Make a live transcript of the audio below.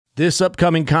This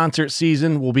upcoming concert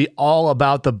season will be all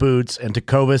about the boots, and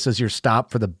Tecovas is your stop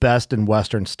for the best in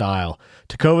Western style.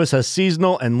 Tecovas has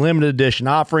seasonal and limited edition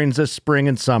offerings this spring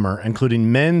and summer,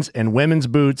 including men's and women's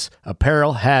boots,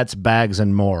 apparel, hats, bags,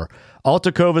 and more. All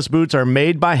Tecovas boots are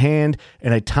made by hand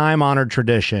in a time-honored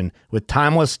tradition with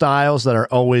timeless styles that are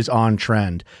always on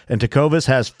trend. And Tecovas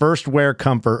has first wear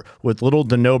comfort with little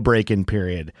to no break-in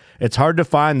period. It's hard to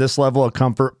find this level of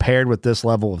comfort paired with this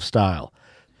level of style.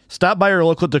 Stop by your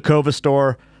local Tecovas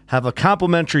store, have a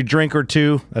complimentary drink or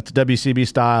two, that's WCB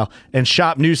style, and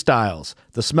shop new styles.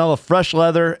 The smell of fresh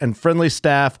leather and friendly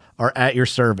staff are at your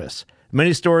service.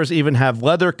 Many stores even have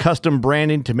leather custom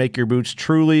branding to make your boots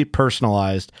truly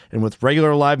personalized. And with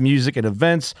regular live music and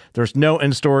events, there's no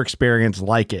in-store experience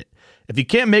like it. If you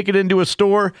can't make it into a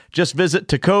store, just visit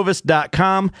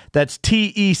tecovas.com. That's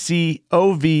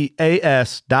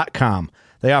TECOVAS.com.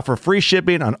 They offer free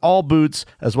shipping on all boots,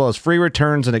 as well as free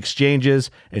returns and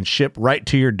exchanges, and ship right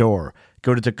to your door.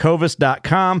 Go to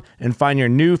tecovas.com and find your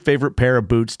new favorite pair of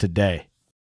boots today.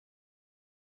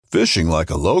 Fishing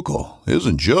like a local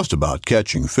isn't just about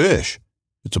catching fish.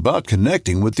 It's about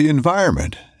connecting with the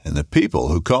environment and the people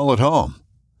who call it home.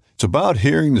 It's about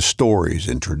hearing the stories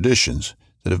and traditions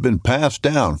that have been passed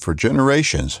down for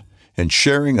generations and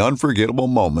sharing unforgettable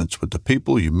moments with the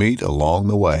people you meet along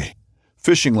the way.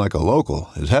 Fishing like a local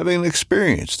is having an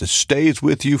experience that stays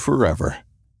with you forever.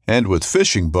 And with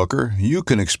Fishing Booker, you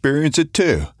can experience it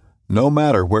too, no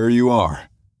matter where you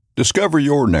are. Discover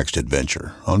your next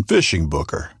adventure on Fishing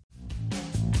Booker.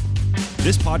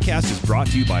 This podcast is brought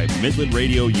to you by Midland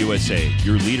Radio USA,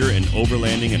 your leader in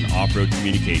overlanding and off-road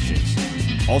communications.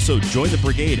 Also, join the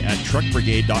brigade at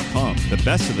truckbrigade.com, the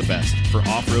best of the best for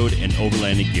off-road and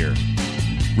overlanding gear.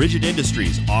 Rigid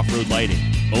Industries Off-Road Lighting.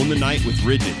 Own the night with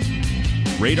Rigid.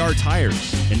 Radar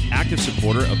Tires, an active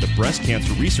supporter of the Breast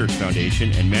Cancer Research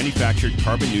Foundation and manufactured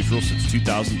carbon neutral since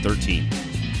 2013.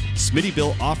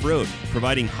 Smittybilt Off-Road,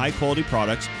 providing high-quality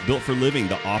products built for living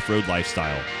the off-road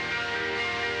lifestyle.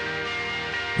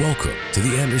 Welcome to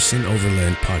the Anderson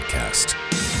Overland Podcast.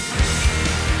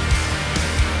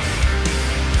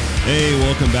 Hey,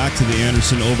 welcome back to the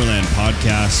Anderson Overland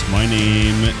Podcast. My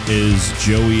name is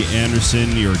Joey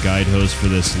Anderson, your guide host for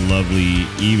this lovely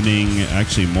evening,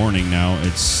 actually morning now.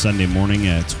 It's Sunday morning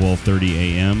at 12:30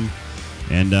 a.m.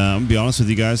 And I'm going to be honest with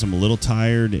you guys, I'm a little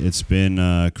tired. It's been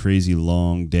a crazy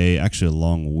long day, actually a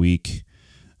long week.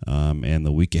 And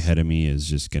the week ahead of me is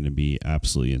just going to be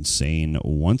absolutely insane.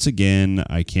 Once again,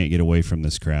 I can't get away from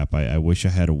this crap. I wish I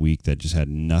had a week that just had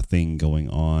nothing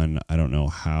going on. I don't know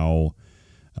how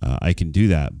I can do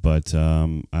that, but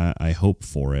I hope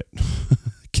for it.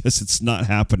 Guess it's not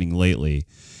happening lately.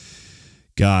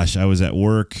 Gosh, I was at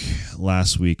work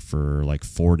last week for like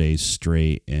 4 days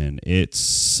straight, and it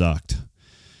sucked.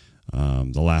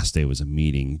 The last day was a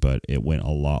meeting, but it went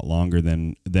a lot longer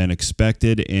than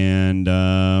expected, and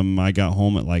I got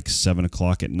home at like 7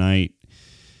 o'clock at night.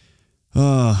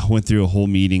 Went through a whole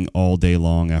meeting all day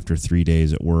long after 3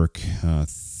 days at work,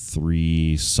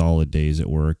 3 solid days at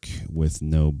work with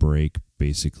no break,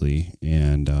 basically,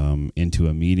 and into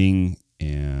a meeting,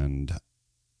 and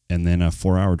then a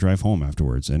 4-hour drive home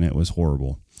afterwards, and it was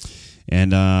horrible.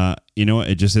 And you know,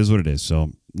 it just is what it is.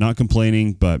 So not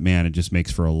complaining, but man, it just makes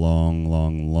for a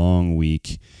long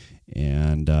week,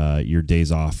 and your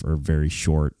days off are very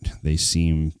short. They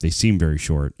seem very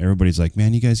short. Everybody's like,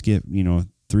 man, you guys get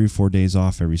 3 or 4 days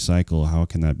off every cycle. How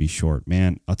can that be short?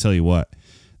 Man, I'll tell you what.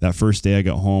 That first day I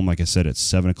got home, like I said, at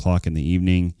 7 o'clock in the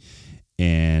evening,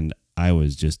 and I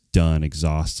was just done,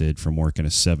 exhausted from working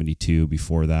a 72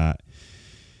 before that.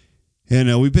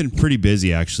 And we've been pretty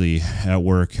busy, actually, at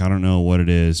work. I don't know what it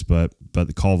is, but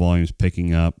the call volume is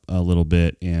picking up a little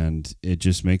bit, and it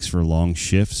just makes for long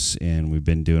shifts, and we've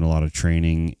been doing a lot of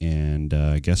training. And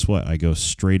guess what? I go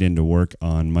straight into work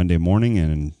on Monday morning,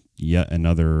 and yet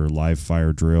another live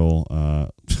fire drill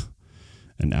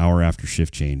an hour after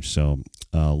shift change. So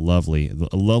lovely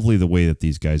the way that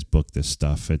these guys book this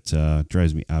stuff. It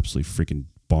drives me absolutely freaking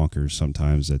bonkers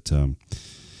sometimes.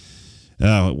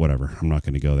 Whatever. I'm not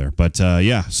going to go there. But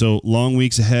yeah, so long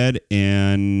weeks ahead,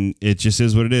 and it just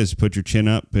is what it is. Put your chin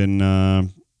up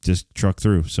and just truck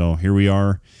through. So here we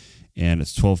are, and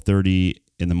it's 12:30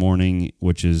 in the morning,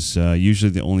 which is usually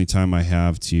the only time I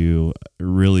have to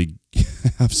really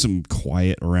have some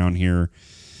quiet around here.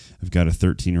 I've got a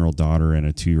 13-year-old daughter and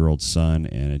a 2-year-old son,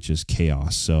 and it's just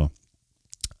chaos. So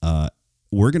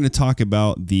we're going to talk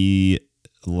about the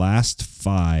last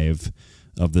 5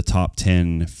 of the top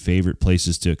 10 favorite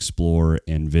places to explore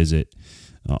and visit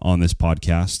on this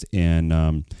podcast. And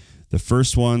The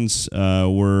first ones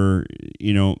were,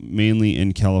 mainly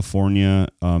in California.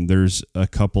 There's a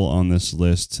couple on this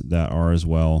list that are as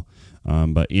well.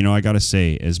 But, I got to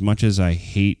say, as much as I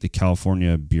hate the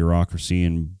California bureaucracy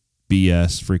and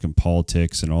BS freaking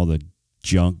politics and all the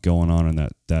junk going on in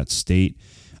that state,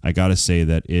 I got to say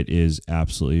that it is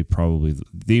absolutely probably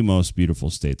the most beautiful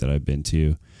state that I've been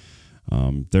to.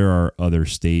 There are other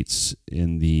states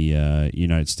in the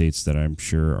United States that I'm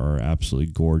sure are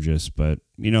absolutely gorgeous, but,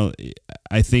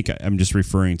 I think I'm just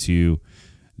referring to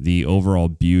the overall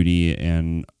beauty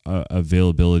and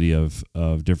availability of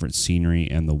different scenery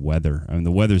and the weather. I mean,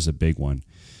 the weather's a big one.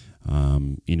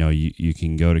 You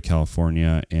can go to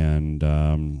California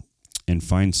and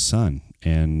find sun,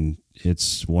 and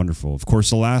it's wonderful. Of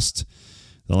course, the last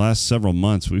several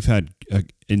months we've had an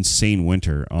insane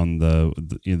winter on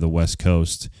the West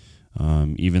Coast.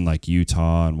 Even like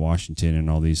Utah and Washington and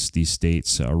all these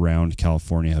states around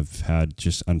California have had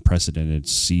just unprecedented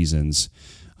seasons.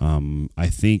 I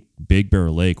think Big Bear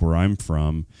Lake, where I'm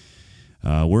from,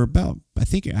 we're about, I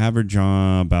think, average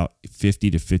about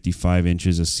 50 to 55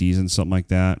 inches a season, something like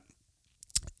that.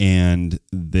 And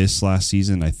this last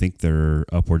season, I think they're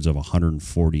upwards of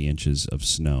 140 inches of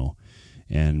snow.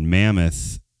 And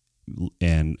Mammoth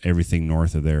and everything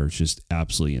north of there is just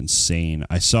absolutely insane.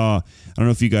 I don't know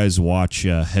if you guys watch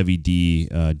Heavy D,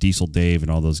 Diesel Dave,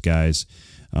 and all those guys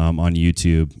on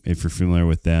YouTube. If you're familiar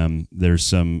with them, there's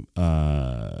some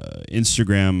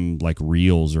Instagram like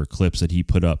reels or clips that he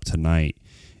put up tonight,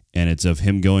 and it's of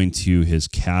him going to his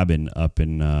cabin up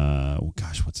in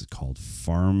what's it called?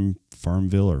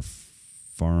 Farmville or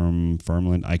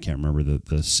Farmland? I can't remember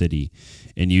the city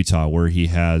in Utah, where he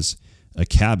has a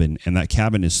cabin, and that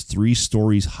cabin is 3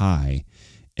 stories high,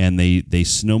 and they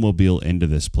snowmobile into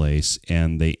this place,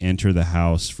 and they enter the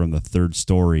house from the 3rd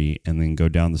story and then go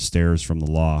down the stairs from the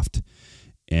loft,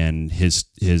 and his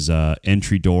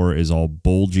entry door is all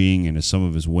bulging, and some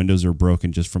of his windows are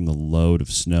broken just from the load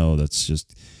of snow that's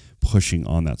just pushing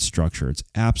on that structure. It's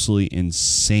absolutely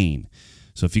insane.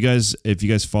 So if you guys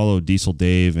follow Diesel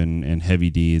Dave and Heavy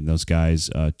D and those guys,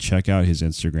 check out his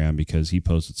Instagram, because he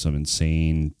posted some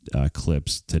insane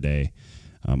clips today.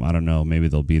 I don't know, maybe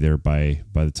they'll be there by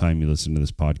the time you listen to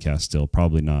this podcast still.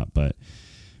 Probably not, but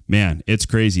man, it's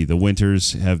crazy. The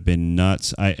winters have been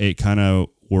nuts. It kind of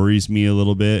worries me a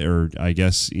little bit, or I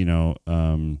guess,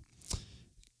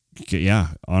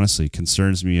 honestly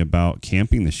concerns me about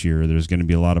camping this year. There's going to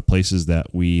be a lot of places that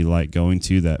we like going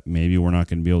to that maybe we're not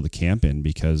going to be able to camp in,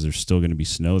 because there's still going to be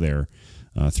snow there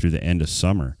through the end of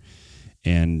summer.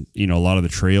 And, a lot of the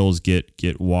trails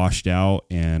get washed out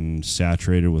and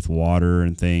saturated with water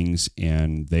and things,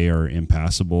 and they are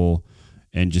impassable,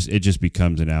 and it just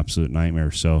becomes an absolute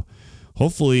nightmare. So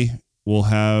hopefully we'll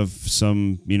have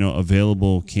some,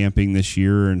 available camping this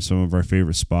year in some of our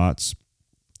favorite spots.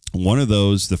 One of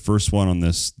those, the first one on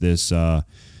this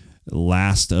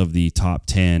last of the top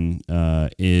 10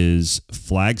 is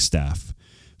Flagstaff,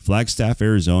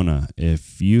 Arizona.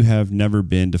 If you have never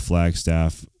been to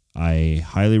Flagstaff, I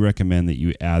highly recommend that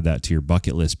you add that to your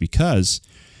bucket list, because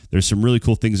there's some really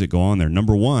cool things that go on there.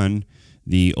 Number one,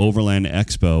 the Overland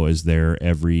Expo is there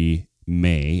every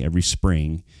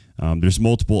spring. There's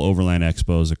multiple Overland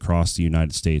Expos across the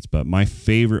United States, but my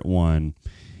favorite one,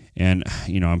 and,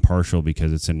 I'm partial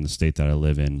because it's in the state that I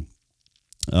live in,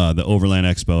 the Overland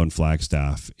Expo in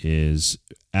Flagstaff is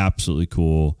absolutely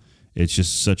cool. It's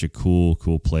just such a cool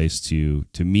place to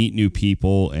meet new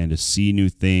people and to see new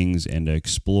things and to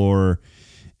explore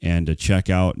and to check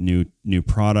out new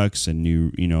products and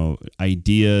new,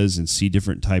 ideas, and see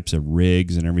different types of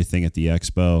rigs and everything at the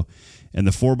expo. And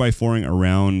the 4x4ing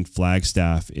around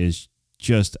Flagstaff is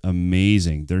just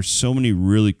amazing. There's so many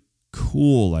really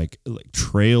cool like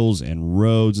trails and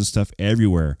roads and stuff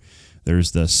everywhere.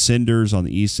 There's the Cinders on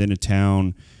the east end of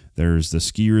town. There's the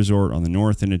ski resort on the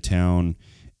north end of town,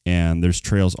 and there's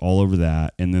trails all over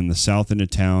that. And then the south end of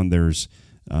town, there's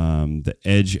the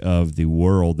edge of the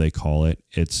world, they call it.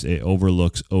 It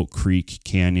overlooks Oak Creek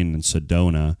Canyon and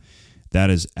Sedona. That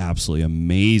is absolutely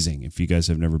amazing if you guys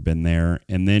have never been there.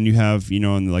 And then you have,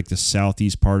 in like the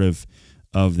southeast part of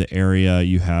the area,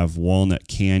 you have Walnut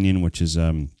Canyon, which is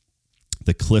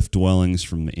the cliff dwellings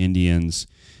from the Indians,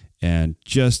 and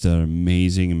just an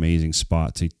amazing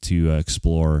spot to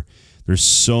explore. There's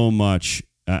so much.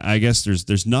 I guess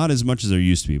there's not as much as there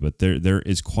used to be, but there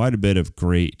is quite a bit of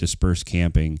great dispersed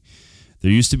camping.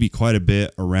 There used to be quite a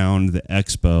bit around the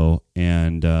expo,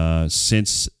 and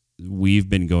since we've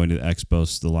been going to the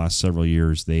expos the last several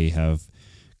years, they have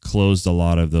closed a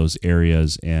lot of those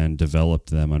areas and developed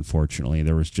them, unfortunately.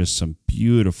 There was just some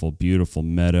beautiful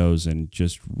meadows and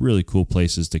just really cool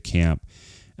places to camp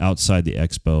outside the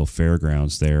expo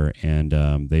fairgrounds there, and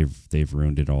they've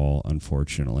ruined it all,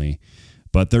 unfortunately.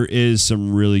 But there is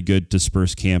some really good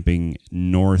dispersed camping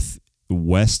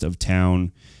northwest of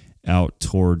town, out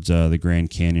towards the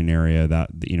Grand Canyon area. That,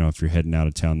 you know, if you're heading out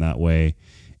of town that way,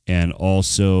 and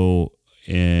also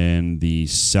in the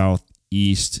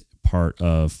southeast part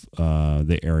of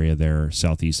the area there,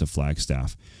 southeast of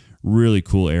Flagstaff. Really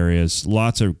cool areas,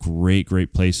 lots of great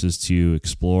places to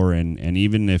explore, and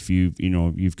even if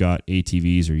you've got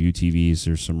ATVs or UTVs,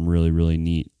 there's some really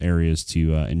neat areas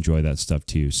to enjoy that stuff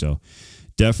too. So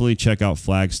definitely check out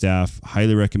Flagstaff.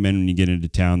 Highly recommend when you get into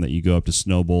town that you go up to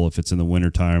Snow Bowl. If it's in the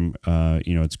wintertime,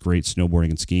 it's great snowboarding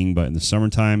and skiing, but in the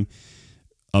summertime,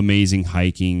 amazing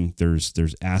hiking.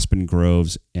 There's aspen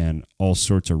groves and all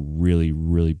sorts of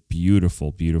really beautiful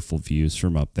views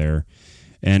from up there.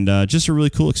 And just a really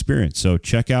cool experience. So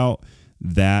check out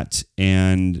that,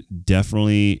 and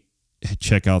definitely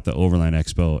check out the Overland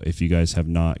Expo if you guys have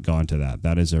not gone to that.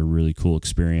 That is a really cool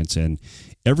experience. And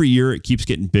every year it keeps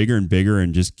getting bigger and bigger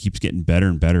and just keeps getting better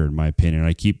and better, in my opinion.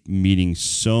 I keep meeting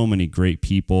so many great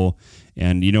people.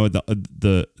 And, you know,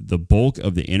 the bulk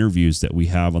of the interviews that we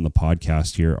have on the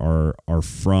podcast here are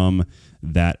from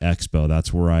that expo.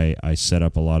 That's where I set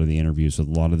up a lot of the interviews with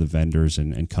a lot of the vendors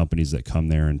and companies that come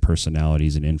there, and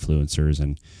personalities and influencers.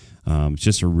 And it's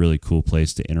just a really cool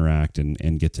place to interact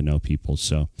and get to know people.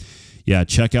 So yeah,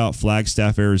 check out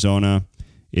Flagstaff, Arizona.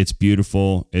 It's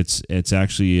beautiful. It's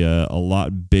actually a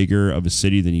lot bigger of a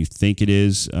city than you think it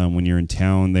is. When you're in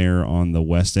town there on the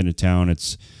west end of town,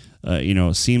 it's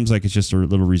it seems like it's just a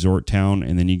little resort town,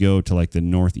 and then you go to like the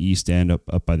northeast end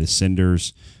up by the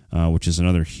Cinders, which is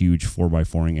another huge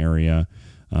 4x4ing area.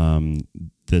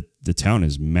 The town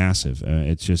is massive.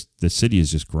 It's just, the city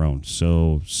has just grown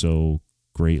so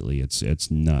greatly.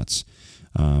 It's nuts.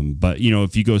 But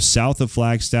if you go south of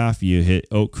Flagstaff, you hit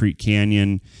Oak Creek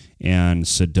Canyon and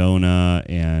Sedona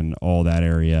and all that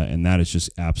area, and that is just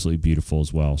absolutely beautiful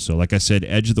as well. So like I said,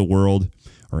 edge of the world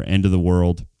or end of the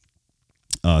world,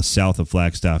 south of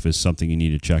Flagstaff is something you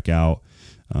need to check out.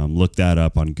 Look that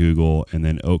up on Google. And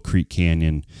then Oak Creek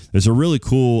Canyon, there's a really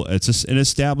cool, it's an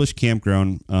established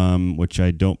campground, which I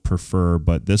don't prefer,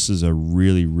 but this is a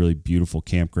really beautiful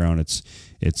campground. It's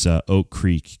Oak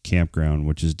Creek Campground,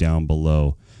 which is down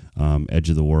below edge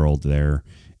of the world there,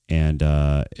 and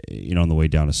on the way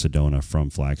down to Sedona from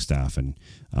Flagstaff. And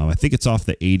I think it's off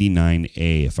the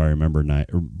 89A, if I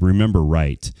remember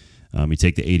right. You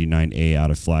take the 89A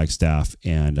out of Flagstaff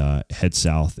and head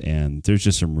south, and there's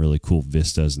just some really cool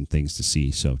vistas and things to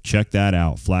see. So check that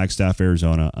out. Flagstaff,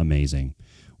 Arizona, amazing.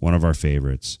 One of our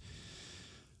favorites.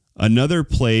 Another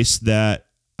place that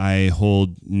I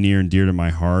hold near and dear to my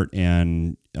heart,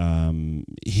 and I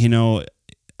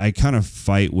kind of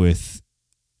fight with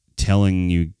telling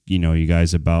you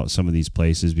guys about some of these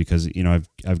places, because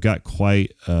I've got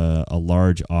quite a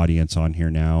large audience on here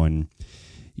now, and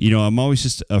I'm always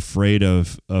just afraid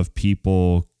of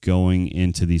people going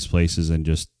into these places and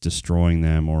just destroying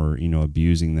them, or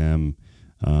abusing them,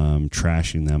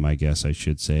 trashing them, I guess I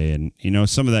should say. And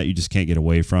some of that you just can't get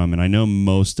away from. And I know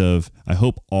I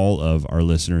hope all of our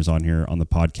listeners on here on the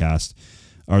podcast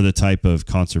are the type of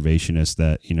conservationists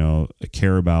that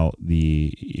care about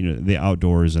the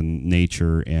outdoors and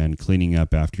nature, and cleaning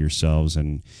up after yourselves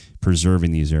and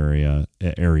preserving these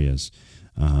areas.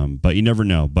 But you never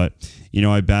know. But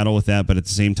I battle with that. But at the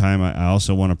same time, I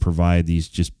also want to provide these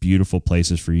just beautiful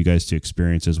places for you guys to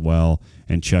experience as well,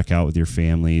 and check out with your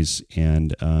families,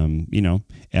 and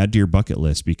add to your bucket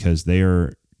list, because they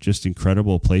are just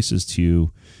incredible places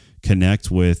to connect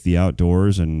with the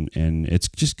outdoors, and it's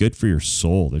just good for your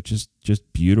soul. They're just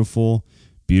beautiful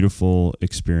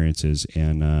experiences,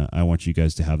 and I want you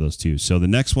guys to have those too. So the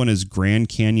next one is Grand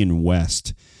Canyon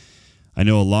West. I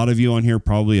know a lot of you on here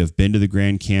probably have been to the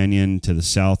Grand Canyon, to the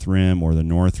South Rim or the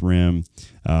North Rim.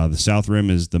 The South Rim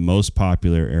is the most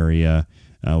popular area.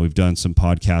 We've done some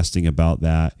podcasting about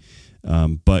that.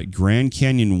 But Grand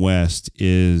Canyon West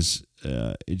is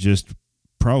just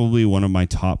probably one of my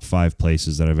top 5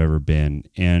 places that I've ever been.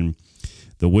 And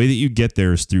the way that you get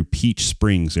there is through Peach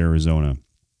Springs, Arizona,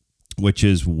 which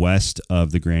is west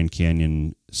of the Grand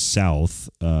Canyon South,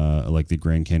 like the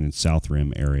Grand Canyon South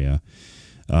Rim area.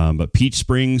 But Peach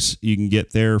Springs, you can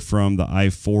get there from the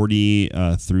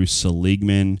I-40 through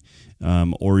Seligman,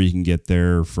 or you can get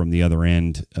there from the other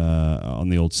end on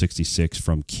the old 66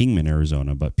 from Kingman,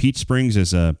 Arizona. But Peach Springs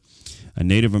is a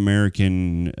Native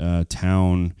American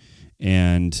town,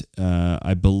 and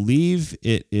I believe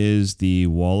it is the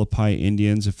Wallapai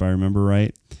Indians, if I remember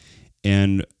right.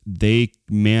 And they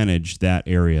manage that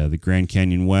area, the Grand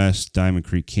Canyon West, Diamond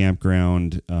Creek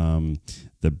Campground,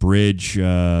 bridge,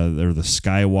 or the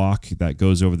skywalk that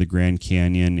goes over the Grand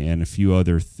Canyon, and a few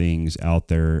other things out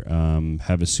there,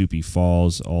 Havasupai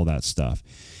Falls, all that stuff.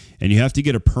 And you have to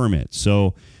get a permit.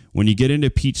 So when you get into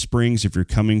Peach Springs, if you're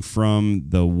coming from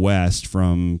the west,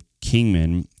 from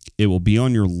Kingman, it will be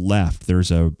on your left.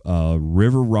 There's a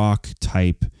River Rock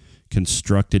type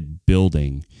constructed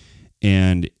building,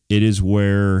 and it is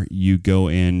where you go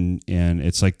in, and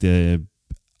it's like the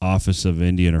Office of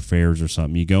Indian Affairs or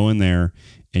something. You go in there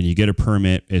and you get a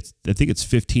permit. I think it's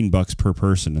 $15 per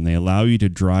person, and they allow you to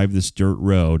drive this dirt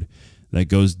road that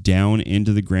goes down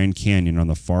into the Grand Canyon on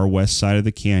the far west side of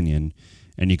the canyon,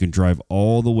 and you can drive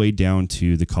all the way down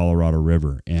to the Colorado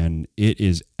River. And it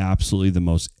is absolutely the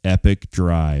most epic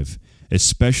drive,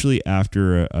 especially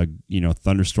after a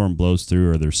thunderstorm blows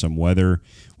through or there's some weather,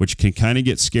 which can kind of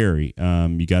get scary.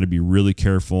 You got to be really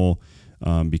careful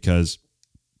because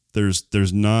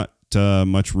there's not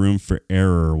much room for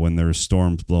error when there's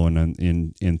storms blowing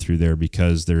in through there,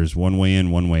 because there's one way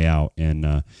in, one way out. And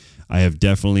I have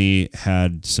definitely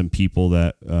had some people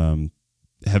that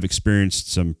have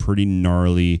experienced some pretty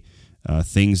gnarly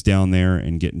things down there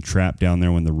and getting trapped down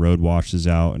there when the road washes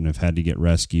out, and have had to get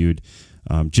rescued.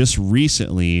 Just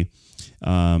recently,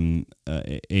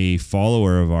 a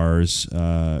follower of ours,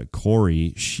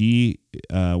 Corey, she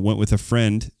went with a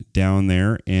friend down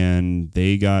there, and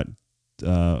they got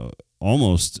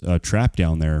almost trapped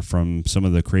down there from some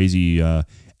of the crazy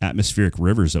atmospheric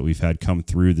rivers that we've had come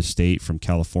through the state from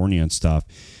California and stuff.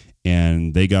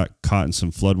 And they got caught in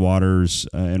some floodwaters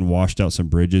and washed out some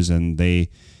bridges, and they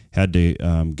had to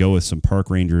go with some park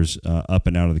rangers up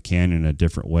and out of the canyon in a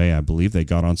different way. I believe they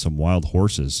got on some wild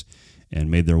horses and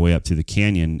made their way up through the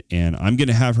canyon. And I'm going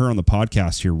to have her on the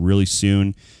podcast here really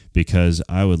soon, because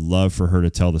I would love for her to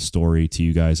tell the story to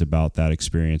you guys about that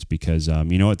experience, because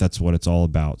you know what, that's what it's all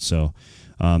about. So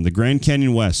the Grand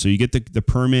Canyon West. So you get the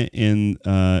permit in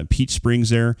Peach Springs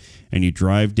there, and you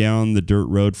drive down the dirt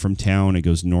road from town. It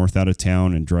goes north out of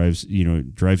town and drives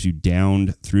you down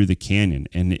through the canyon,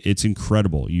 and it's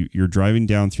incredible. You're driving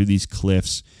down through these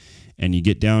cliffs, and you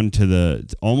get down to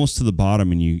almost to the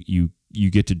bottom, and you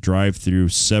get to drive through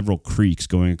several creeks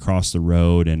going across the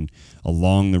road and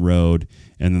along the road.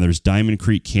 And then there's Diamond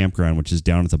Creek Campground, which is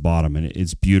down at the bottom, and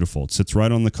it's beautiful. It sits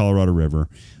right on the Colorado River.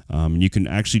 And you can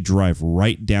actually drive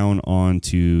right down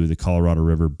onto the Colorado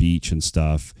River beach and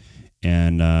stuff,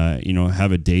 and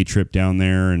have a day trip down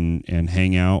there and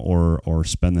hang out or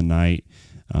spend the night.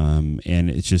 And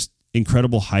it's just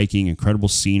incredible hiking, incredible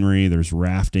scenery. There's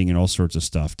rafting and all sorts of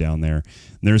stuff down there.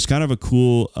 And there's kind of a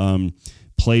cool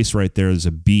place right there. There's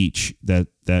a beach that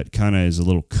kind of is a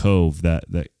little cove that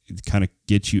kind of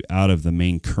gets you out of the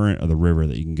main current of the river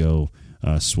that you can go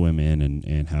swim in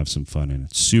and have some fun in.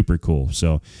 It's super cool.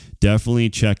 So definitely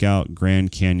check out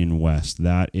Grand Canyon West.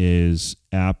 That is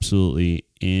absolutely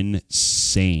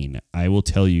insane. I will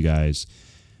tell you guys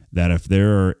that if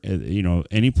there are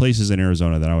any places in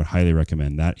Arizona that I would highly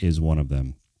recommend, that is one of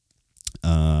them.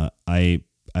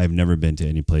 I've never been to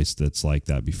any place that's like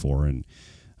that before, and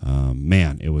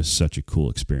man, it was such a cool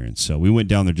experience. So we went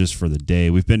down there just for the day.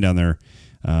 We've been down there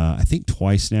I think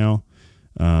twice now.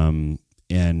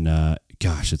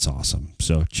 Gosh, it's awesome.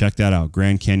 So check that out.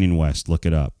 Grand Canyon West. Look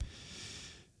it up.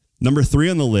 Number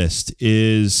 3 on the list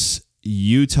is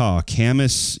Utah,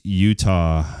 Camas,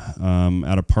 Utah,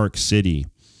 out of Park City.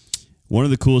 One of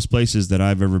the coolest places that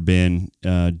I've ever been.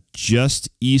 Just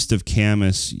east of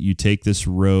Camas, you take this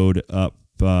road up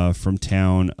from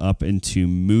town up into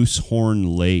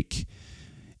Moosehorn Lake.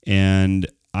 And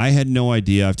I had no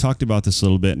idea. I've talked about this a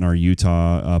little bit in our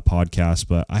Utah podcast,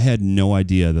 but I had no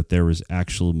idea that there was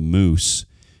actual moose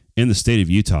in the state of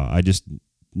Utah. I just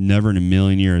never in a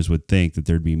million years would think that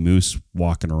there'd be moose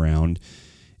walking around.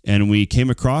 And we came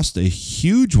across a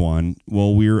huge one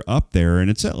while we were up there,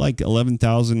 and it's at like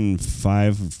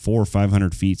 11,400 or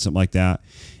 500 feet, something like that.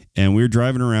 And we were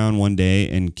driving around one day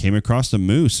and came across a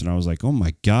moose, and I was like, oh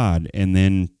my God. And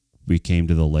then we came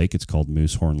to the lake. It's called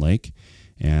Moosehorn Lake.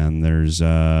 And there's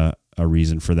a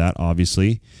reason for that,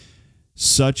 obviously.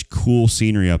 Such cool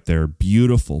scenery up there.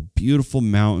 Beautiful, beautiful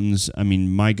mountains. I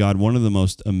mean, my God, one of the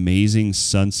most amazing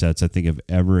sunsets I think I've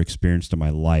ever experienced in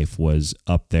my life was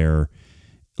up there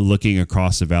looking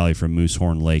across the valley from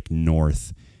Moosehorn Lake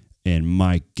north. And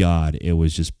my God, it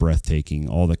was just breathtaking.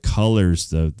 All the colors,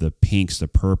 the pinks, the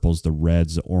purples, the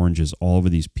reds, the oranges, all over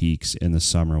these peaks in the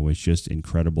summer was just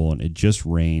incredible. And it just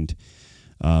rained.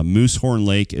 Moosehorn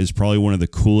Lake is probably one of the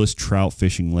coolest trout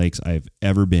fishing lakes I've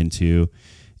ever been to,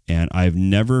 and I've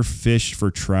never fished for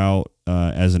trout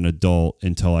as an adult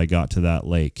until I got to that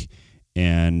lake.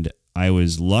 And I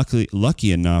was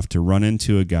lucky enough to run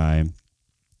into a guy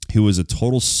who was a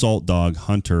total salt dog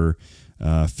hunter,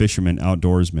 fisherman,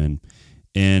 outdoorsman.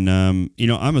 And, I'm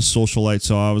a socialite,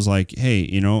 so I was like, hey,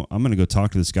 I'm going to go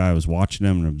talk to this guy. I was watching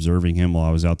him and observing him while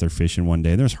I was out there fishing one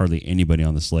day. There's hardly anybody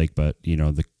on this lake, but,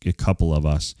 a couple of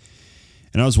us.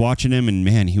 And I was watching him, and,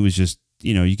 man, he was just,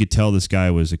 you could tell this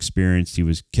guy was experienced. He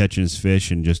was catching his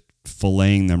fish and just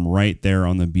filleting them right there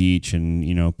on the beach and,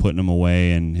 putting them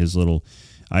away in his little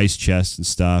ice chest and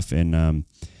stuff. And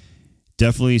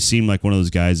definitely seemed like one of those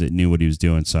guys that knew what he was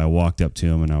doing. So I walked up to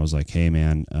him, and I was like, hey,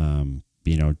 man,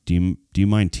 do you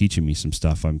mind teaching me some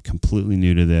stuff? I'm completely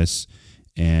new to this,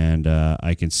 and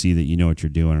I can see that you know what you're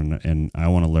doing, and I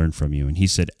want to learn from you. And he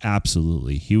said,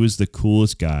 absolutely. He was the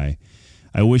coolest guy.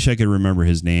 I wish I could remember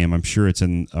his name. I'm sure it's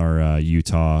in our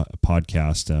Utah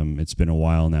podcast. It's been a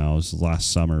while now. It was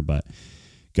last summer, but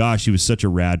gosh, he was such a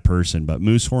rad person. But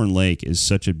Moosehorn Lake is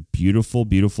such a beautiful,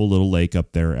 beautiful little lake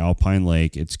up there, Alpine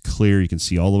Lake. It's clear. You can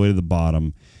see all the way to the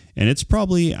bottom. And it's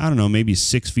probably, I don't know, maybe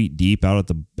 6 feet deep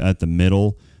out at the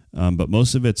middle. But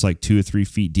most of it's like 2 or 3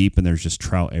 feet deep, and there's just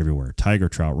trout everywhere. Tiger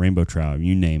trout, rainbow trout,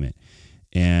 you name it.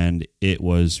 And it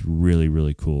was really,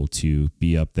 really cool to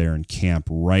be up there and camp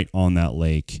right on that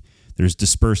lake. There's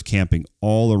dispersed camping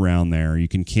all around there. You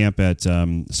can camp at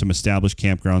some established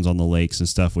campgrounds on the lakes and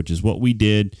stuff, which is what we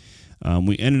did.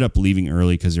 We ended up leaving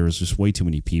early because there was just way too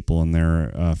many people in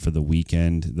there for the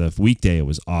weekend. The weekday, it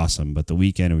was awesome, but the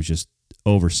weekend, it was just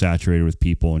oversaturated with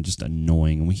people and just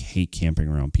annoying. And we hate camping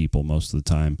around people most of the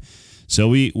time. So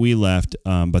we left,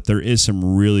 but there is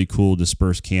some really cool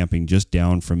dispersed camping just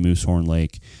down from Moosehorn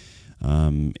Lake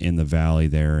in the valley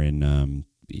there and,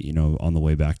 on the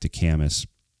way back to Camas,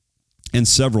 and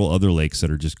several other lakes that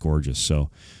are just gorgeous. So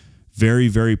very,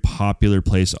 very popular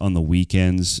place on the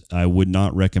weekends. I would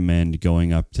not recommend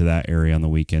going up to that area on the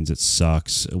weekends. It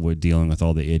sucks with dealing with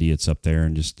all the idiots up there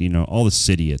and just, all the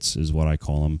cityots is what I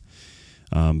call them.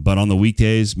 But on the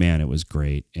weekdays, man, it was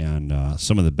great, and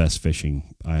some of the best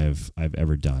fishing I've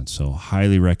ever done. So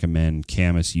highly recommend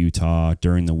Camas, Utah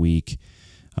during the week.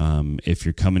 If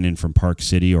you're coming in from Park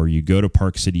City, or you go to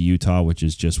Park City, Utah, which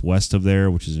is just west of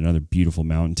there, which is another beautiful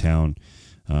mountain town,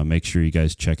 make sure you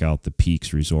guys check out the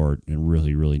Peaks Resort, a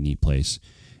really, really neat place.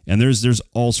 And there's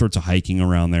all sorts of hiking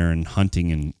around there and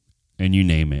hunting and you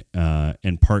name it.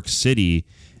 In Park City,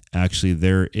 actually,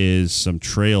 there is some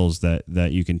trails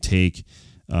that you can take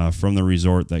from the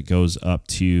resort that goes up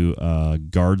to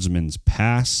Guardsman's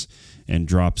Pass and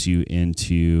drops you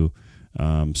into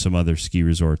some other ski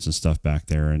resorts and stuff back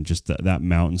there. And just that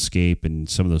mountainscape and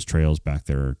some of those trails back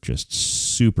there are just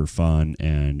super fun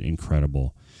and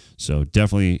incredible. So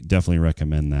definitely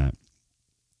recommend that.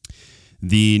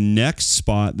 The next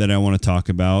spot that I want to talk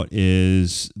about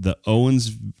is the Owens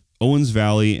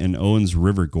Valley and Owens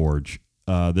River Gorge.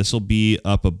 This will be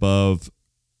up above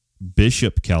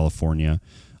Bishop, California,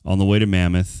 on the way to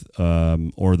Mammoth,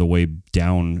 or the way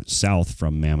down south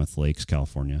from Mammoth Lakes,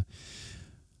 California.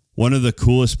 One of the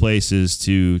coolest places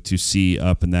to see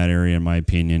up in that area, in my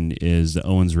opinion, is the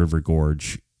Owens River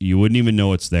Gorge. You wouldn't even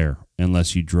know it's there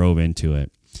unless you drove into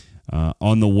it.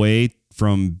 On the way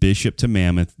from Bishop to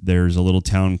Mammoth, there's a little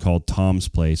town called Tom's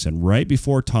Place, and right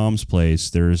before Tom's Place,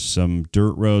 there's some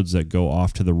dirt roads that go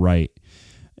off to the right.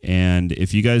 And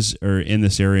if you guys are in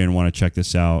this area and want to check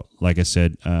this out, like I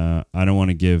said, I don't want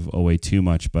to give away too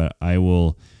much, but I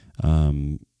will,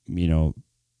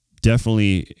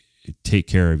 definitely take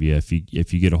care of you if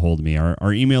you get a hold of me.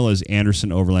 Our email is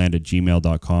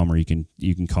andersonoverland@gmail.com, or you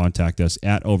can contact us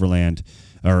at Overland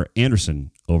or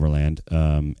Anderson Overland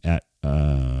at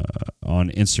on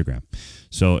Instagram.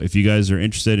 So if you guys are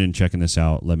interested in checking this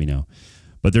out, let me know.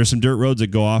 But there's some dirt roads that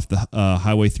go off the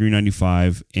Highway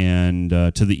 395 and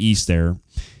to the east there.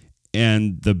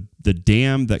 And the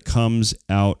dam that comes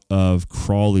out of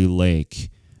Crawley Lake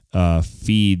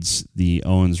feeds the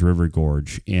Owens River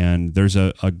Gorge. And there's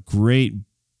a great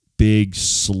big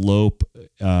slope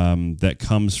that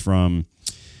comes from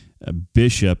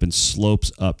Bishop and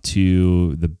slopes up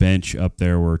to the bench up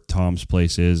there where Tom's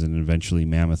Place is, and eventually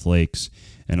Mammoth Lakes.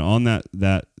 And on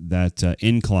that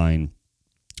incline,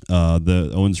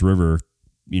 the Owens River,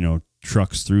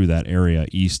 trucks through that area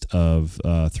east of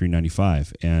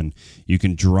 395, and you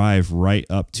can drive right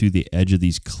up to the edge of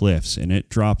these cliffs, and it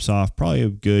drops off probably a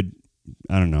good,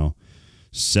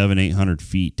 700-800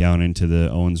 feet down into the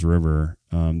Owens River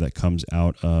that comes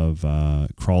out of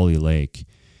Crawley Lake,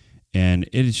 and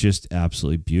it is just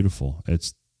absolutely beautiful.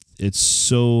 It's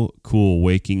so cool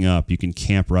waking up. You can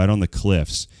camp right on the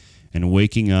cliffs, and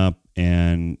waking up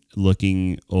and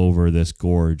looking over this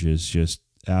gorge is just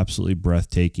absolutely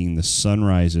breathtaking. The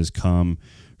sunrises come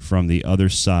from the other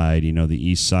side, the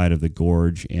east side of the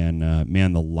gorge. And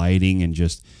man, the lighting and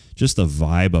just the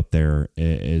vibe up there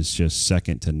is just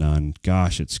second to none.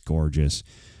 Gosh, it's gorgeous.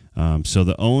 So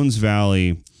the Owens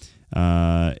Valley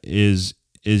is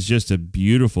just a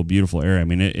beautiful, beautiful area. I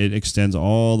mean, it extends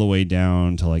all the way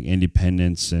down to like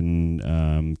Independence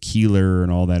and Keeler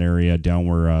and all that area down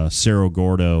where Cerro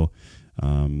Gordo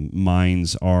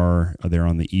mines are. They're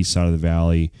on the east side of the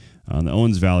valley. The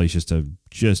Owens Valley is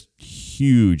just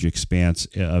huge expanse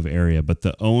of area, but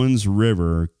the Owens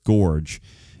River Gorge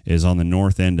is on the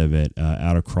north end of it,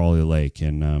 out of Crawley Lake.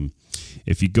 And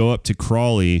if you go up to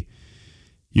Crawley,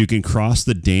 you can cross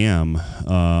the dam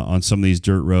on some of these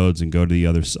dirt roads and go to the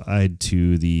other side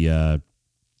to the,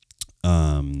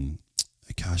 I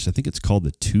think it's called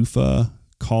the Tufa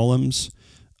Columns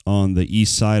on the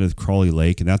east side of Crawley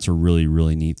Lake, and that's a really,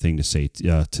 really neat thing to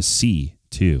see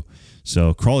too.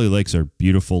 So Crawley Lake's a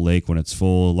beautiful lake when it's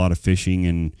full. A lot of fishing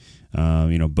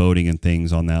and boating and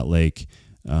things on that lake,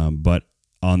 but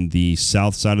on the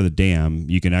south side of the dam,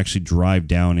 you can actually drive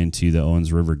down into the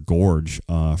Owens River Gorge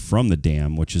from the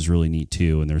dam, which is really neat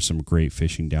too. And there's some great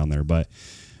fishing down there. But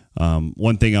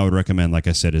one thing I would recommend, like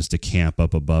I said, is to camp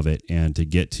up above it and to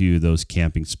get to those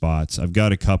camping spots. I've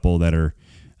got a couple that are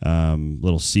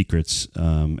little secrets,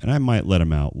 and I might let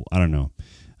them out. I don't know.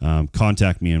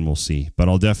 Contact me and we'll see. But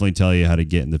I'll definitely tell you how to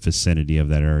get in the vicinity of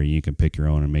that area. You can pick your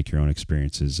own and make your own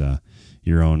experiences,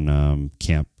 your own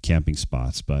camping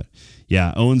spots. But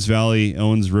yeah, Owens Valley,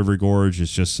 Owens River Gorge is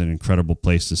just an incredible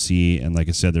place to see. And like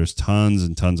I said, there's tons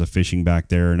and tons of fishing back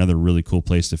there. Another really cool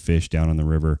place to fish down on the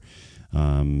river,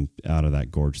 out of that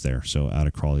gorge there. So out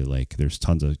of Crawley Lake, there's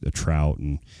tons of trout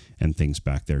and things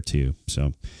back there too.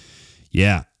 So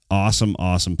yeah,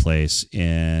 awesome place.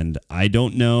 And I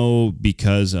don't know,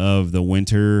 because of the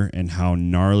winter and how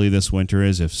gnarly this winter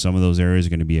is, if some of those areas are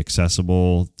going to be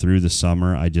accessible through the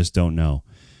summer. I just don't know.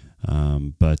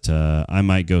 But I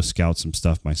might go scout some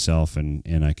stuff myself,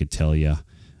 and I could tell you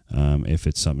if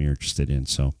it's something you're interested in.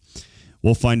 So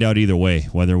we'll find out either way,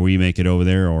 whether we make it over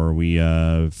there or we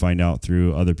find out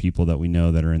through other people that we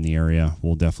know that are in the area.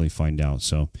 We'll definitely find out.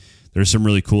 So there's some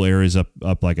really cool areas up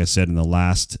like I said, in the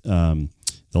last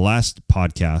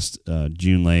podcast,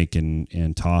 June Lake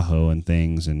and Tahoe and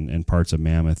things and parts of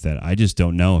Mammoth, that I just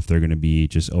don't know if they're going to be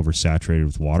just oversaturated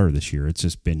with water this year. It's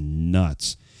just been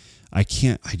nuts. I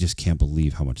just can't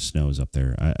believe how much snow is up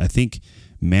there. I think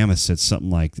Mammoth said something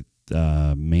like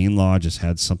Main Lodge just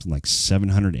had something like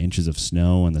 700 inches of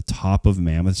snow, and the top of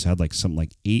Mammoth had like something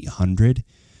like 800.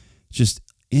 Just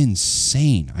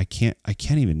insane. I can't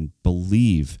even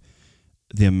believe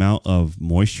the amount of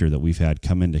moisture that we've had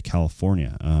come into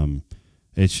California.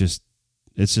 It's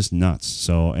just nuts.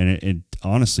 So, and it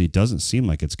honestly doesn't seem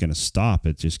like it's going to stop.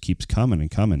 It just keeps coming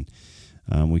and coming.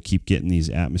 We keep getting these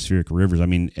atmospheric rivers. I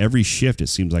mean, every shift, it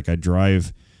seems like I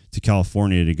drive to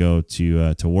California to go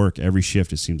to work. Every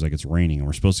shift, it seems like it's raining, and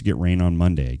we're supposed to get rain on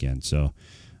Monday again. So,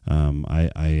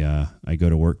 I go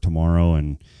to work tomorrow,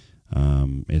 and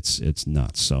it's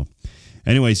nuts. So,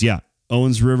 anyways, yeah.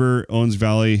 Owens River, Owens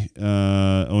Valley,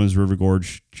 Owens River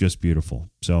Gorge, just beautiful.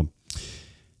 So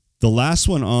the last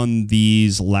one on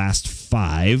these last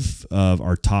 5 of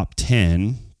our top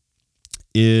 10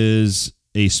 is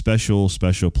a special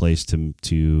place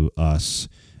to us.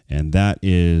 And that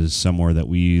is somewhere that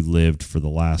we lived for the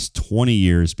last 20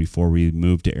 years before we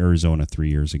moved to Arizona 3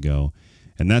 years ago.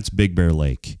 And that's Big Bear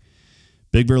Lake.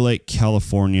 Big Bear Lake,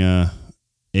 California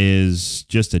is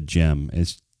just a gem.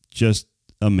 It's just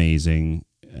amazing.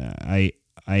 I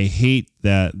hate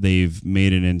that they've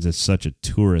made it into such a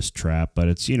tourist trap, but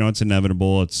it's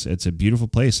inevitable. It's a beautiful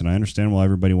place, and I understand why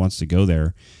everybody wants to go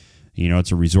there.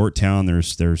 It's a resort town.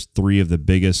 There's 3 of the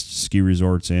biggest ski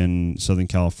resorts in Southern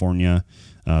California: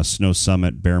 Snow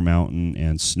Summit, Bear Mountain,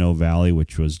 and Snow Valley,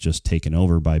 which was just taken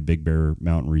over by Big Bear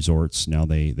Mountain Resorts. Now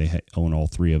they own all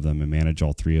 3 of them and manage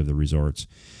all 3 of the resorts.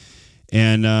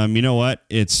 And you know what?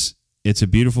 It's a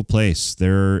beautiful place.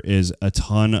 There is a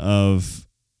ton of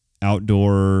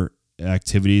outdoor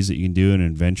activities that you can do, and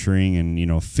adventuring,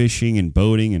 and fishing and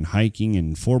boating and hiking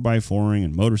and 4x4ing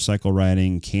and motorcycle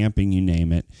riding, camping, you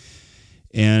name it.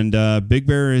 And Big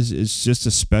Bear is just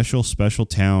a special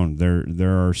town.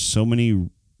 There are so many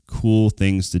cool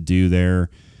things to do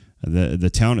there. The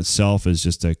town itself is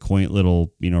just a quaint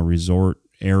little resort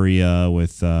area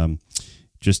with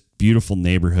just beautiful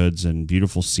neighborhoods and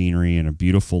beautiful scenery and a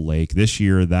beautiful lake. This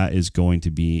year, that is going to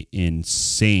be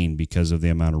insane because of the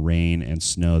amount of rain and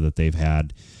snow that they've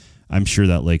had. I'm sure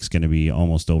that lake's going to be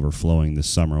almost overflowing this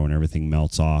summer when everything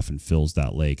melts off and fills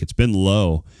that lake. It's been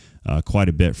low quite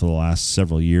a bit for the last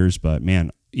several years, but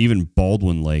man, even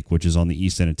Baldwin Lake, which is on the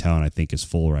east end of town, I think is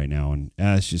full right now. And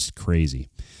it's just crazy.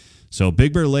 So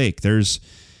Big Bear Lake, there's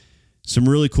some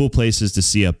really cool places to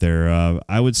see up there.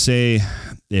 I would say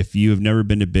if you have never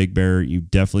been to Big Bear, you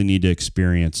definitely need to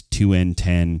experience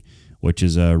 2N10, which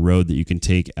is a road that you can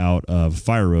take out of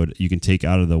Fire Road. You can take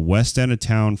out of the west end of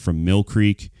town from Mill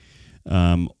Creek,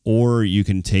 or you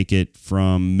can take it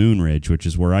from Moon Ridge, which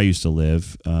is where I used to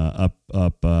live, up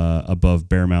above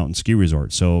Bear Mountain Ski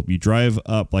Resort. So you drive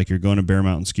up like you're going to Bear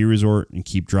Mountain Ski Resort and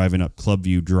keep driving up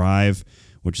Clubview Drive,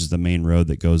 which is the main road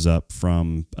that goes up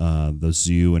from the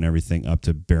zoo and everything up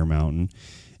to Bear Mountain.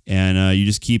 And you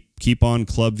just keep on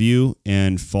Clubview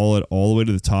and follow it all the way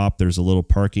to the top. There's a little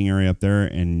parking area up there,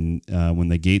 and when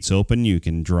the gates open, you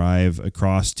can drive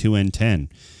across 2N10.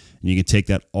 And you can take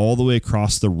that all the way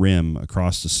across the rim,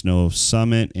 across the Snow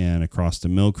Summit and across to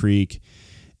Mill Creek.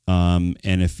 And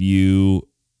if you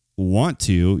want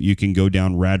to, you can go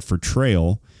down Radford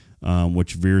Trail,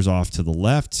 which veers off to the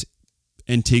left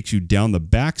and takes you down the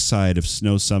backside of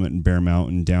Snow Summit and Bear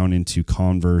Mountain down into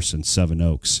Converse and Seven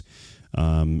Oaks.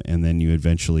 And then you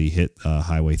eventually hit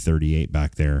Highway 38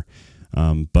 back there.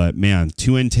 But man,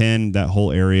 2N10, that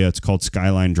whole area, it's called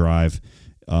Skyline Drive.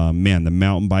 Man, the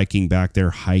mountain biking back there,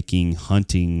 hiking,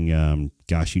 hunting,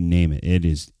 gosh, you name it. It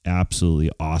is absolutely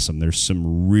awesome. There's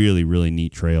some really, really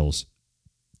neat trails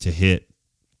to hit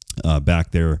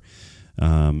back there,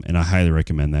 and I highly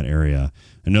recommend that area.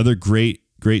 Another great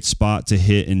spot to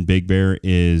hit in Big Bear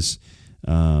is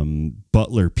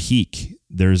Butler Peak.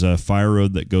 There's a fire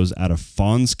road that goes out of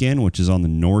Fawnskin, which is on the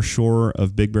north shore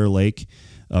of Big Bear Lake,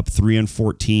 up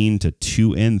 3N14 to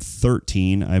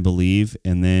 2N13, I believe,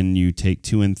 and then you take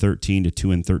 2N13 to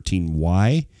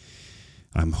 2N13Y.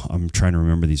 I'm trying to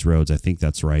remember these roads. I think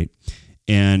that's right.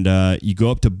 And you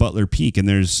go up to Butler Peak, and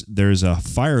there's a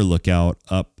fire lookout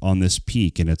up on this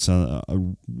peak, and it's a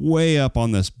way up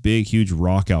on this big, huge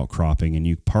rock outcropping, and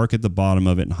you park at the bottom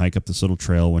of it and hike up this little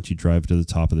trail once you drive to the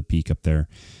top of the peak up there.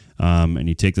 And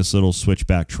you take this little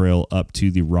switchback trail up to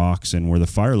the rocks and where the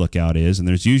fire lookout is. And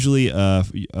there's usually a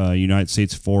United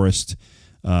States Forest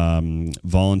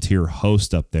volunteer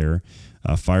host up there,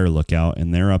 a fire lookout,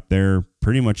 and they're up there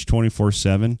pretty much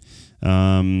 24/7.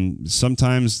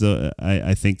 Sometimes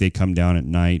I think they come down at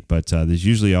night, but there's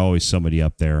usually always somebody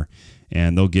up there,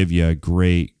 and they'll give you a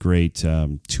great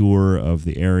tour of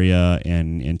the area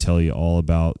and tell you all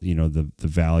about, the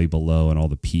valley below and all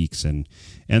the peaks and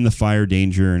the fire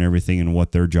danger and everything, and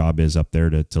what their job is up there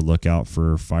to look out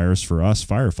for fires for us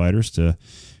firefighters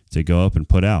to go up and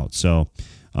put out. So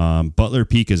Butler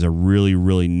Peak is a really,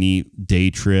 really neat day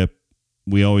trip.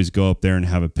 We always go up there and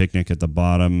have a picnic at the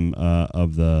bottom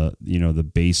of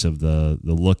the base of the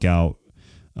lookout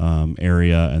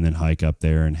area, and then hike up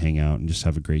there and hang out and just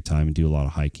have a great time and do a lot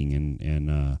of hiking and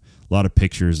a lot of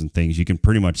pictures and things. You can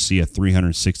pretty much see a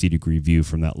 360-degree view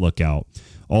from that lookout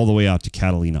all the way out to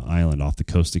Catalina Island off the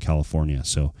coast of California.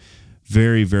 So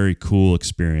very, very cool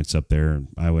experience up there.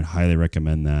 I would highly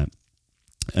recommend that.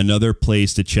 Another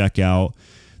place to check out,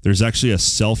 there's actually a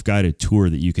self-guided tour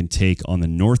that you can take on the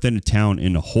north end of town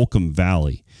into Holcomb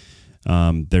Valley.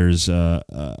 There's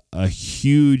a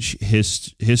huge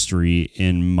history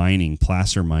in mining,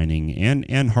 placer mining,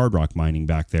 and hard rock mining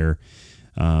back there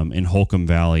in Holcomb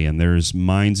Valley. And there's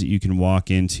mines that you can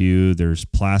walk into. There's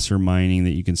placer mining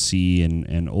that you can see,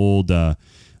 and old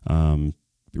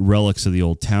relics of the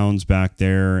old towns back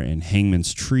there, and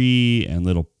Hangman's Tree, and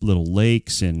little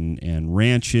lakes and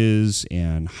ranches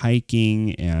and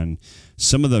hiking, and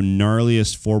some of the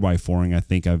gnarliest 4x4ing I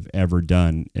think I've ever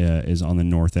done is on the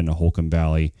north end of Holcomb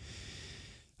Valley.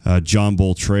 John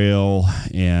Bull Trail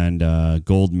and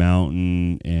Gold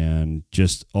Mountain, and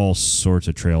just all sorts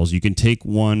of trails. You can take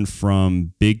one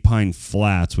from Big Pine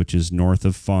Flats, which is north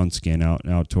of Fawnskin,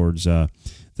 out towards the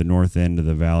north end of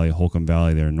the valley, Holcomb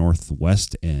Valley there,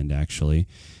 northwest end actually.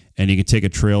 And you can take a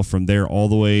trail from there all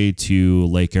the way to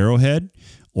Lake Arrowhead,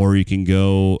 or you can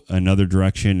go another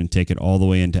direction and take it all the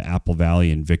way into Apple Valley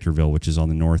in Victorville, which is on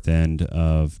the north end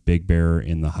of Big Bear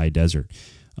in the high desert.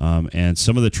 And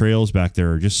some of the trails back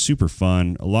there are just super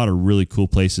fun. A lot of really cool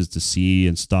places to see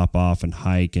and stop off and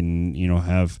hike and,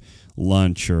 have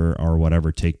lunch or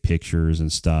whatever, take pictures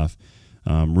and stuff.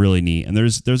 Really neat. And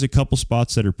there's a couple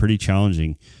spots that are pretty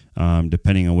challenging,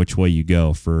 depending on which way you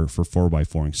go for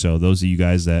 4x4ing. So those of you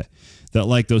guys that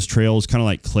like those trails, kind of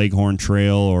like Cleghorn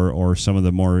Trail or some of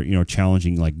the more,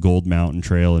 challenging like Gold Mountain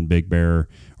Trail in Big Bear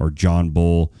or John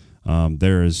Bull,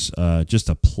 there is just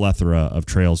a plethora of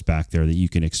trails back there that you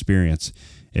can experience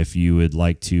if you would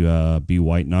like to be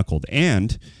white-knuckled.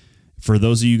 And for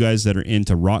those of you guys that are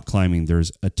into rock climbing,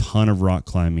 there's a ton of rock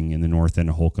climbing in the north end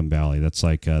of Holcomb Valley. That's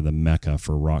like the mecca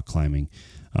for rock climbing.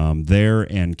 there,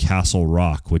 and Castle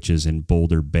Rock, which is in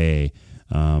Boulder Bay,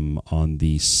 on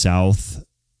the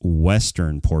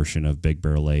southwestern portion of Big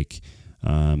Bear Lake,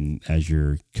 as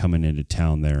you're coming into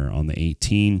town there on the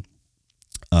 18.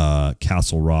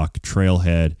 Castle Rock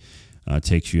Trailhead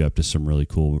takes you up to some really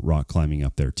cool rock climbing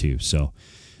up there too. So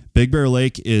Big Bear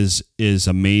Lake is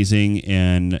amazing,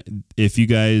 and if you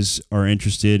guys are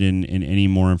interested in any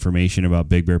more information about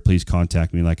Big Bear, please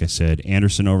contact me. Like I said,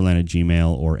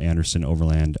 AndersonOverland@gmail.com or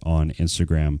AndersonOverland on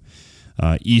Instagram.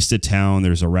 East of town,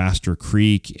 there's a Raster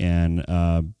Creek and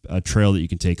a trail that you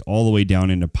can take all the way down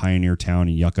into Pioneer Town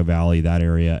and Yucca Valley, that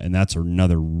area, and that's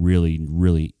another really,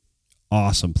 really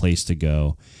awesome place to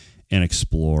go and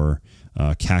explore.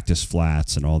 Cactus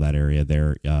Flats and all that area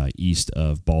there, east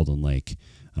of Baldwin Lake.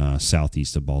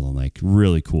 Southeast of Baldwin Lake.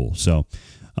 Really cool. So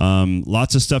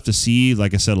lots of stuff to see.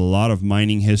 Like I said, a lot of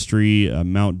mining history.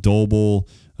 Mount Doble,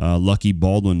 Lucky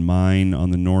Baldwin Mine on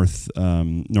the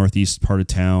northeast part of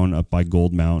town up by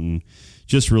Gold Mountain.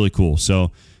 Just really cool.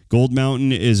 So Gold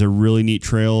Mountain is a really neat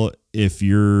trail. If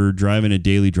you're driving a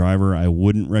daily driver, I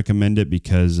wouldn't recommend it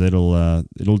because it'll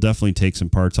definitely take some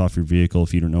parts off your vehicle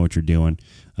if you don't know what you're doing.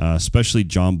 Especially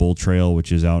John Bull Trail,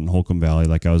 which is out in Holcomb Valley,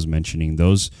 like I was mentioning.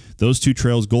 Those two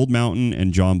trails, Gold Mountain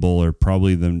and John Bull, are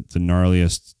probably the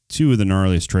gnarliest, two of the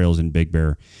gnarliest trails in Big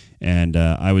Bear. And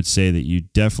I would say that you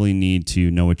definitely need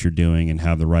to know what you're doing and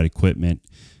have the right equipment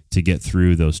to get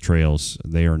through those trails.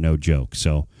 They are no joke.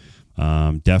 So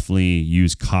definitely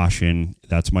use caution.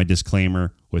 That's my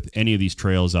disclaimer with any of these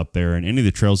trails up there and any of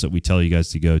the trails that we tell you guys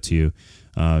to go to.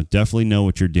 Definitely know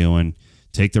what you're doing.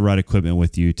 Take the right equipment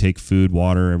with you. Take food,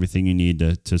 water, everything you need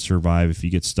to survive if you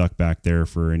get stuck back there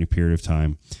for any period of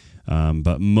time.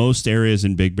 But most areas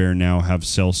in Big Bear now have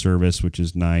cell service, which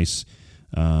is nice.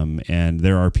 And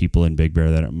there are people in Big Bear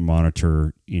that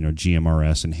monitor,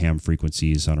 GMRS and ham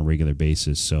frequencies on a regular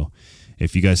basis. So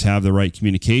if you guys have the right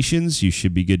communications, you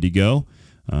should be good to go.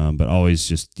 But always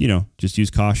just use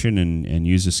caution and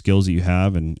use the skills that you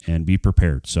have and be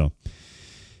prepared. So,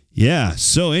 yeah.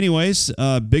 So anyways,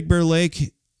 Big Bear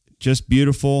Lake, just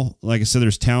beautiful. Like I said,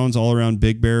 there's towns all around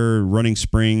Big Bear: Running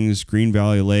Springs, Green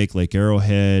Valley Lake, Lake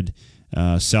Arrowhead.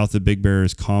 South of Big Bear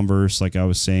is Converse, like I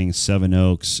was saying, Seven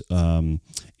Oaks,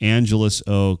 Angeles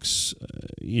Oaks,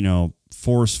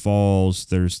 Forest Falls.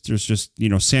 There's just,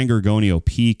 San Gorgonio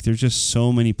Peak. There's just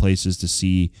so many places to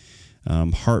see.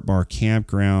 Heart Bar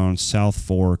Campground, South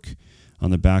Fork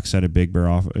on the backside of Big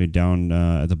Bear, down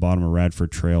at the bottom of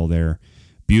Radford Trail there.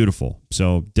 Beautiful.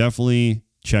 So definitely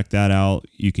check that out.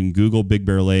 You can Google Big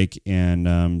Bear Lake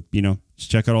and, just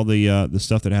check out all the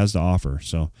stuff that it has to offer.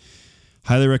 So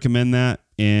highly recommend that.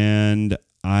 And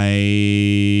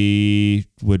I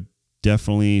would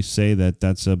definitely say that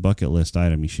that's a bucket list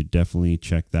item. You should definitely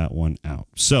check that one out.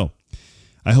 So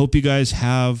I hope you guys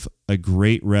have a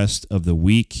great rest of the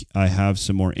week. I have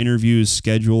some more interviews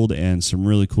scheduled and some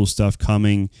really cool stuff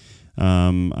coming.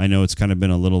 I know it's kind of been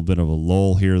a little bit of a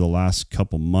lull here the last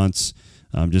couple months,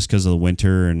 just because of the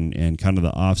winter and kind of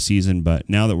the off season. But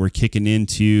now that we're kicking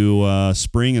into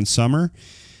spring and summer,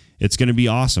 it's going to be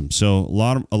awesome. So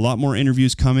a lot more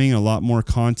interviews coming, a lot more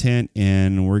content,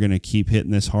 and we're going to keep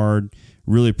hitting this hard.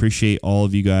 Really appreciate all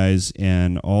of you guys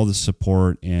and all the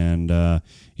support. And,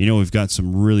 we've got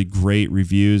some really great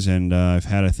reviews, and I've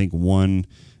had, I think, one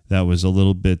that was a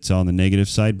little bit on the negative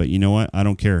side, but you know what? I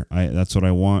don't care. That's what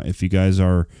I want. If you guys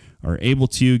are able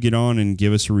to get on and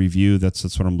give us a review, that's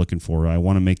what I'm looking for. I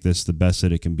want to make this the best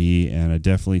that it can be, and I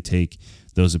definitely take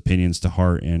those opinions to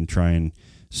heart and try and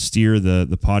steer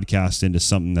the podcast into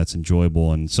something that's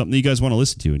enjoyable and something that you guys want to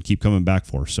listen to and keep coming back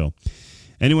for. So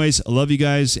anyways, I love you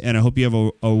guys, and I hope you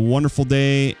have a wonderful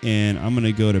day, and I'm going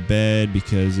to go to bed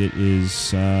because it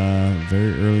is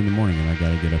very early in the morning, and I got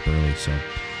to get up early. So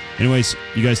anyways,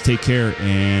 you guys take care,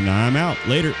 and I'm out.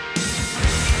 Later.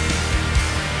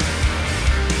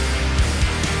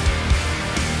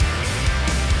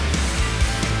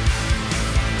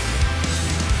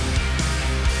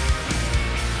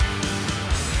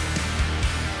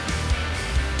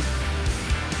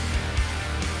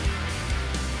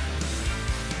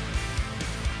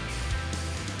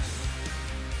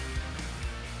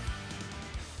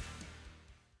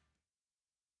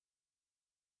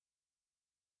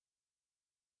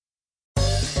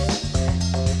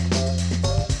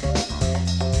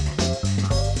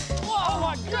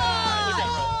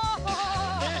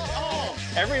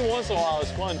 Every once in a while,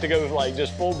 it's fun to go like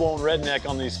just full-blown redneck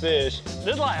on these fish.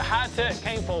 This is like high-tech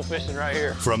cane pole fishing right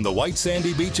here. From the white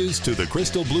sandy beaches to the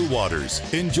crystal blue waters,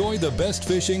 enjoy the best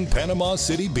fishing Panama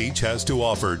City Beach has to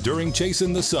offer during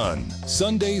Chasing the Sun.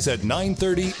 Sundays at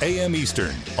 9:30 a.m.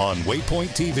 Eastern on Waypoint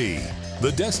TV.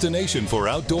 the destination for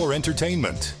outdoor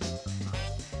entertainment.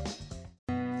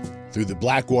 Through the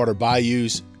Blackwater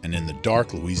bayous and in the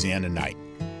dark Louisiana night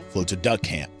floats a duck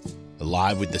camp,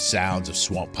 alive with the sounds of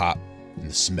swamp pop and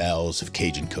the smells of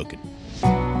Cajun cooking.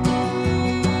 From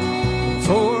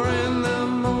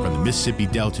the Mississippi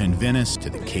Delta in Venice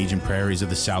to the Cajun prairies of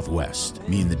the Southwest,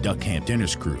 me and the Duck Camp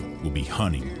Dinners crew will be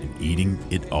hunting and eating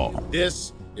it all.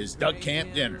 This is Duck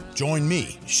Camp Dinner. Join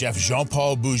me, Chef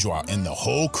Jean-Paul Bourgeois, and the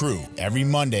whole crew every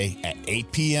Monday at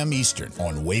 8 p.m. Eastern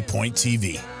on Waypoint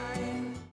TV.